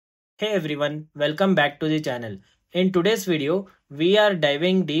Hey everyone, welcome back to the channel. In today's video, we are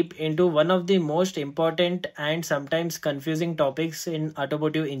diving deep into one of the most important and sometimes confusing topics in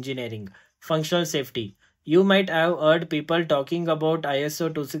automotive engineering, functional safety. You might have heard people talking about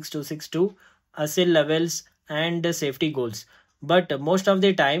ISO 26262, ASIL levels, and safety goals. But most of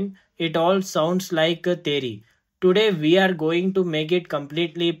the time, it all sounds like a theory. Today, we are going to make it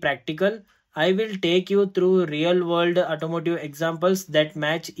completely practical. I will take you through real world automotive examples that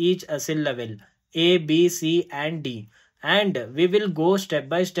match each ASIL level A, B, C, and D. And we will go step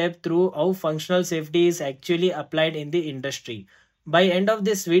by step through how functional safety is actually applied in the industry. By end of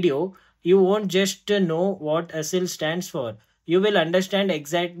this video, you won't just know what ASIL stands for. You will understand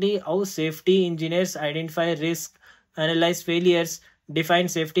exactly how safety engineers identify risk, analyze failures, define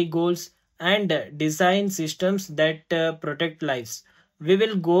safety goals, and design systems that protect lives. We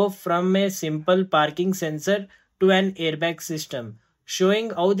will go from a simple parking sensor to an airbag system, showing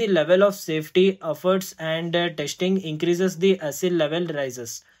how the level of safety efforts and testing increases the ASIL level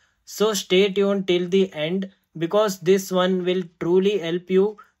rises. So stay tuned till the end because this one will truly help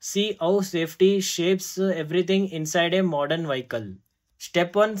you see how safety shapes everything inside a modern vehicle.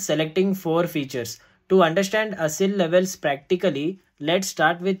 Step 1, selecting 4 features. To understand ASIL levels practically, let's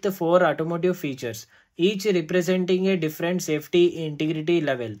start with the 4 automotive features, each representing a different safety integrity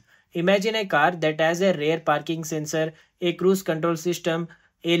level. Imagine a car that has a rear parking sensor, a cruise control system,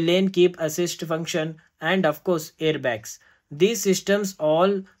 a lane keep assist function, and of course airbags. These systems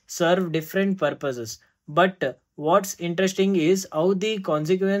all serve different purposes, but what's interesting is how the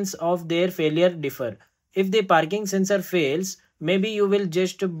consequence of their failure differ. If the parking sensor fails, maybe you will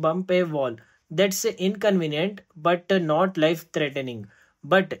just bump a wall. That's inconvenient but not life threatening.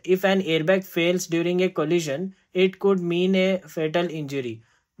 But if an airbag fails during a collision, it could mean a fatal injury.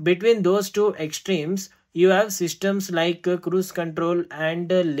 Between those two extremes, you have systems like cruise control and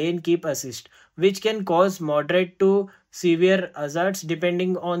lane keep assist, which can cause moderate to severe hazards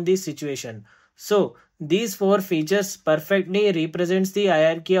depending on the situation. So, these four features perfectly represents the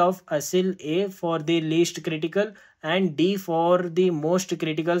hierarchy of ASIL-A for the least critical and D for the most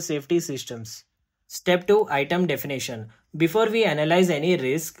critical safety systems. Step 2, item definition. Before we analyze any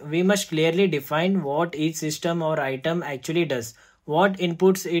risk, we must clearly define what each system or item actually does, what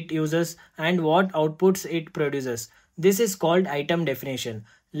inputs it uses, and what outputs it produces. This is called item definition.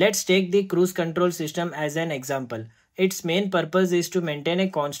 Let's take the cruise control system as an example. Its main purpose is to maintain a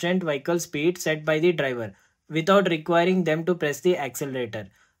constant vehicle speed set by the driver without requiring them to press the accelerator.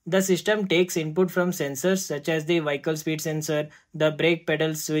 The system takes input from sensors such as the vehicle speed sensor, the brake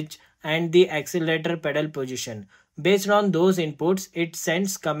pedal switch, and the accelerator pedal position. Based on those inputs, it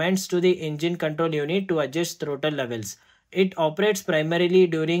sends commands to the engine control unit to adjust throttle levels. It operates primarily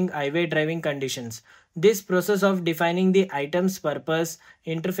during highway driving conditions. This process of defining the item's purpose,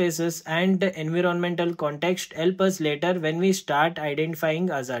 interfaces, and environmental context help us later when we start identifying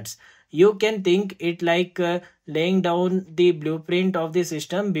hazards. You can think it like laying down the blueprint of the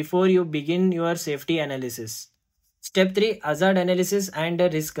system before you begin your safety analysis. Step 3, hazard analysis and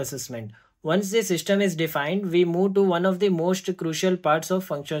risk assessment. Once the system is defined, we move to one of the most crucial parts of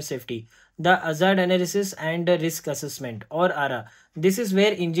functional safety, the hazard analysis and risk assessment or ARA. This is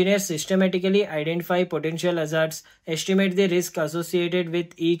where engineers systematically identify potential hazards, estimate the risk associated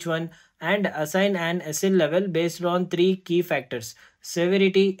with each one, and assign an ASIL level based on three key factors: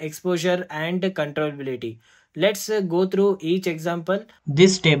 severity, exposure, and controllability. Let's go through each example.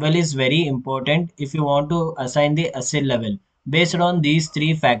 This table is very important if you want to assign the ASIL level. Based on these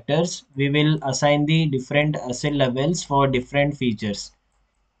three factors, we will assign the different ASIL levels for different features.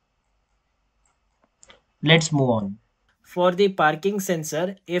 Let's move on. For the parking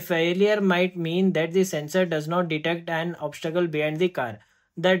sensor, a failure might mean that the sensor does not detect an obstacle behind the car.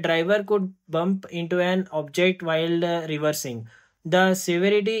 The driver could bump into an object while reversing. The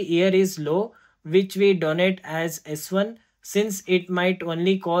severity here is low, which we donate as S1 since it might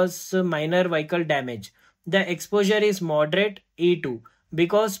only cause minor vehicle damage. The exposure is moderate E2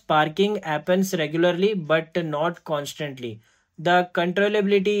 because parking happens regularly but not constantly. The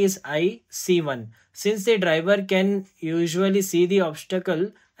controllability is high C1 since the driver can usually see the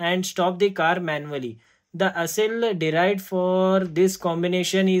obstacle and stop the car manually. The ASIL derived for this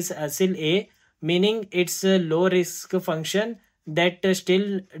combination is ASIL-A, meaning it's a low risk function that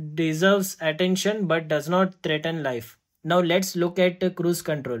still deserves attention but does not threaten life. Now let's look at cruise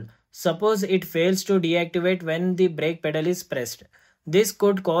control. Suppose it fails to deactivate when the brake pedal is pressed. This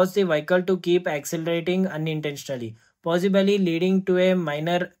could cause the vehicle to keep accelerating unintentionally, possibly leading to a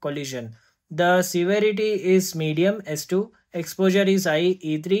minor collision. The severity is medium S2, exposure is high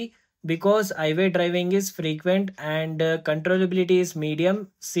E3, because highway driving is frequent and controllability is medium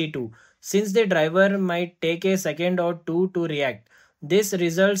C2, since the driver might take a second or two to react. This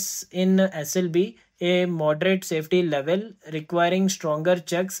results in ASIL-B, a moderate safety level requiring stronger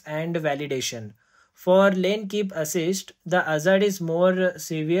checks and validation. For lane keep assist, the hazard is more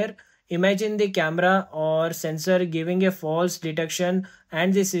severe. Imagine the camera or sensor giving a false detection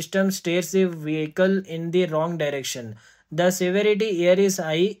and the system steers the vehicle in the wrong direction. The severity here is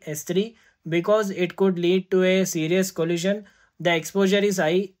high S3 because it could lead to a serious collision. The exposure is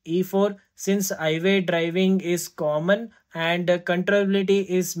high E4 since highway driving is common and controllability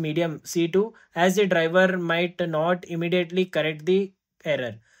is medium C2 as the driver might not immediately correct the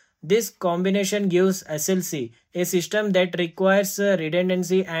error. This combination gives SLC, a system that requires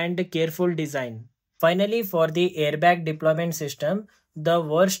redundancy and careful design. Finally, for the airbag deployment system, the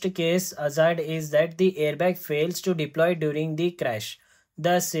worst case hazard is that the airbag fails to deploy during the crash.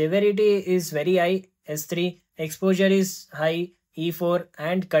 The severity is very high, S3, exposure is high, E4,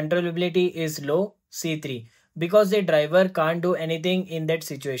 and controllability is low, C3, because the driver can't do anything in that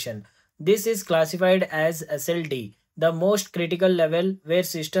situation. This is classified as SLD, the most critical level where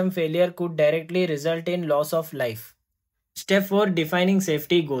system failure could directly result in loss of life. Step 4, defining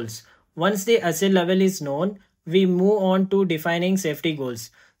safety goals. Once the ASIL level is known, we move on to defining safety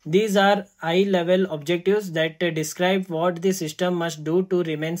goals. These are high level objectives that describe what the system must do to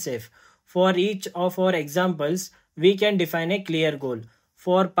remain safe. For each of our examples, we can define a clear goal.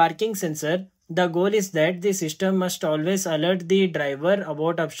 For parking sensor, the goal is that the system must always alert the driver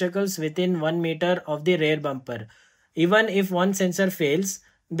about obstacles within 1 meter of the rear bumper. Even if one sensor fails,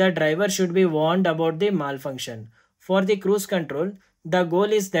 the driver should be warned about the malfunction. For the cruise control, the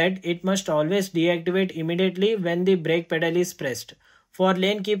goal is that it must always deactivate immediately when the brake pedal is pressed. For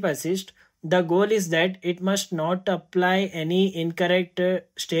lane keep assist, the goal is that it must not apply any incorrect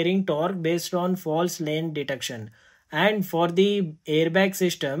steering torque based on false lane detection. And for the airbag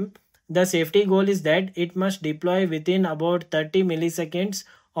system, the safety goal is that it must deploy within about 30 milliseconds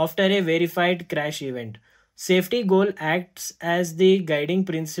after a verified crash event. Safety goal acts as the guiding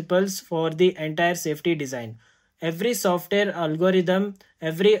principles for the entire safety design. Every software algorithm,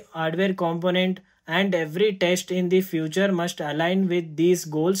 every hardware component, and every test in the future must align with these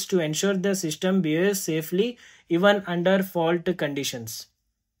goals to ensure the system behaves safely even under fault conditions.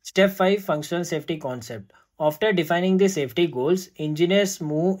 Step 5, functional safety concept. After defining the safety goals, engineers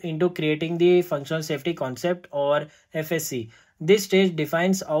move into creating the functional safety concept or FSC. This stage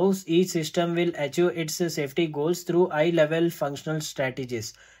defines how each system will achieve its safety goals through high-level functional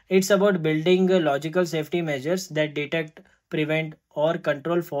strategies. It's about building logical safety measures that detect, prevent, or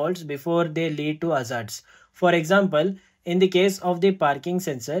control faults before they lead to hazards. For example, in the case of the parking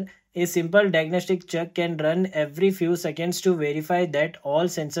sensor, a simple diagnostic check can run every few seconds to verify that all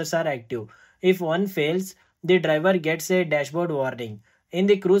sensors are active. If one fails, the driver gets a dashboard warning. In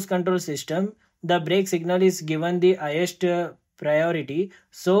the cruise control system, the brake signal is given the highest priority,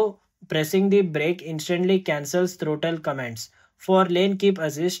 so pressing the brake instantly cancels throttle commands. For lane keep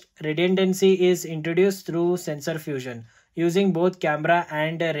assist, redundancy is introduced through sensor fusion using both camera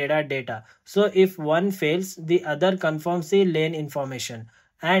and radar data. So if one fails, the other confirms the lane information.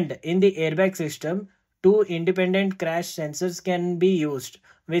 And in the airbag system, two independent crash sensors can be used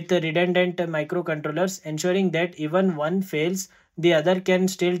with redundant microcontrollers, ensuring that even one fails, the other can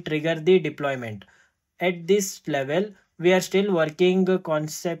still trigger the deployment. At this level, we are still working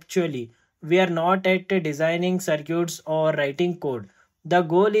conceptually. We are not at designing circuits or writing code. The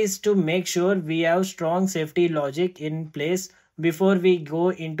goal is to make sure we have strong safety logic in place before we go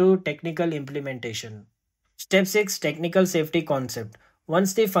into technical implementation. Step 6, technical safety concept.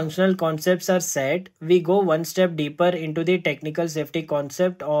 Once the functional concepts are set, we go one step deeper into the technical safety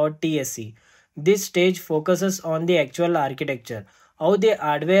concept or TSC. This stage focuses on the actual architecture, how the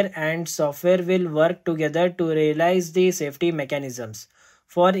hardware and software will work together to realize the safety mechanisms.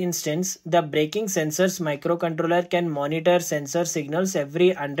 For instance, the braking sensor's microcontroller can monitor sensor signals every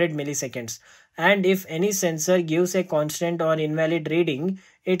 100 milliseconds, and if any sensor gives a constant or invalid reading,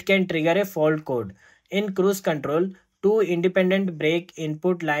 it can trigger a fault code. In cruise control, two independent brake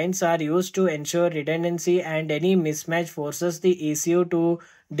input lines are used to ensure redundancy, and any mismatch forces the ECU to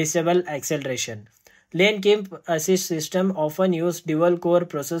disable acceleration. Lane keep assist system often use dual core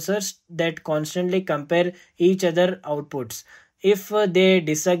processors that constantly compare each other outputs. If they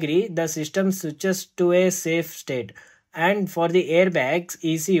disagree, the system switches to a safe state. And for the airbags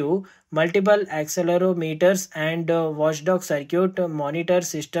ECU, multiple accelerometers and watchdog circuit monitor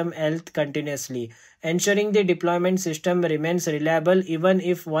system health continuously, ensuring the deployment system remains reliable even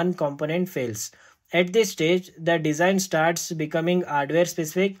if one component fails. At this stage, the design starts becoming hardware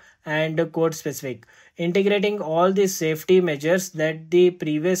specific and code specific, integrating all the safety measures that the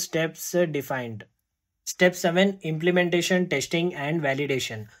previous steps defined. Step 7: Implementation, testing, and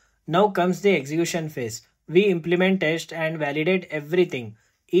validation. Now comes the execution phase. We implement, test, and validate everything.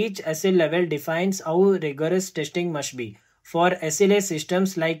 Each ASIL level defines how rigorous testing must be. For ASIL-A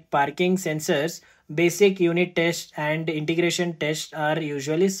systems like parking sensors, basic unit tests and integration tests are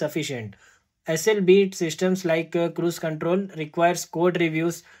usually sufficient. ASIL-B systems like cruise control requires code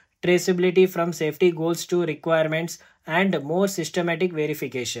reviews, traceability from safety goals to requirements, and more systematic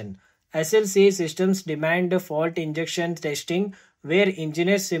verification. SLC systems demand fault injection testing, where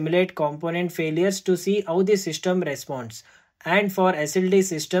engineers simulate component failures to see how the system responds. And for SLD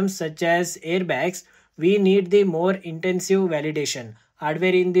systems such as airbags, we need the more intensive validation,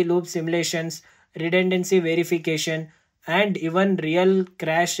 hardware in the loop simulations, redundancy verification, and even real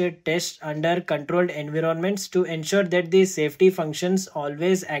crash tests under controlled environments to ensure that the safety functions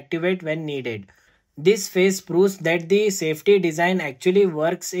always activate when needed. This phase proves that the safety design actually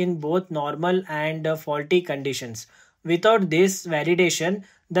works in both normal and faulty conditions. Without this validation,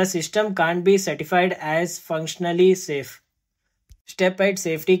 the system can't be certified as functionally safe. Step 8: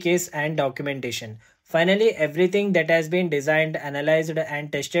 Safety case and documentation. Finally, everything that has been designed, analyzed,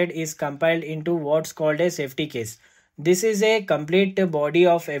 and tested is compiled into what's called a safety case. This is a complete body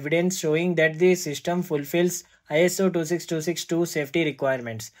of evidence showing that the system fulfills ISO 26262 safety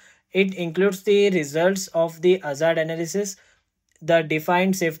requirements. It includes the results of the hazard analysis, the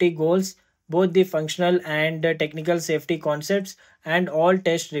defined safety goals, both the functional and technical safety concepts, and all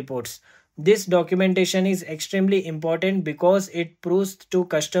test reports. This documentation is extremely important because it proves to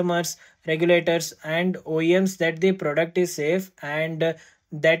customers, regulators, and OEMs that the product is safe and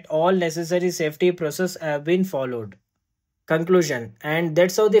that all necessary safety processes have been followed. Conclusion. And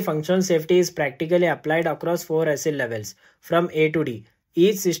that's how the functional safety is practically applied across four ASIL levels from A to D.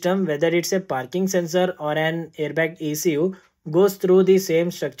 Each system, whether it's a parking sensor or an airbag ECU, goes through the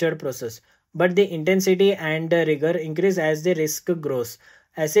same structured process. But the intensity and rigor increase as the risk grows.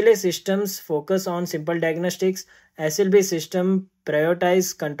 ASIL-A systems focus on simple diagnostics. ASIL-B system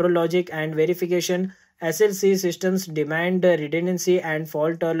prioritize control logic and verification. SLC systems demand redundancy and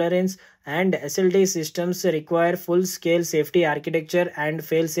fault tolerance, and SLD systems require full scale safety architecture and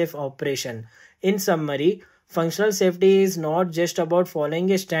fail safe operation. In summary, functional safety is not just about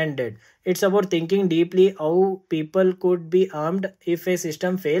following a standard, it's about thinking deeply how people could be harmed if a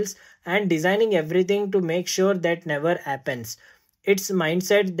system fails and designing everything to make sure that never happens. It's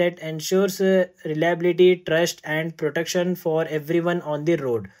mindset that ensures reliability, trust, and protection for everyone on the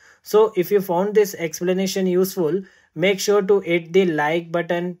road. So, if you found this explanation useful, make sure to hit the like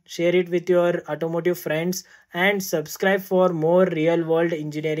button, share it with your automotive friends, and subscribe for more real world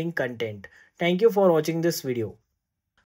engineering content. Thank you for watching this video.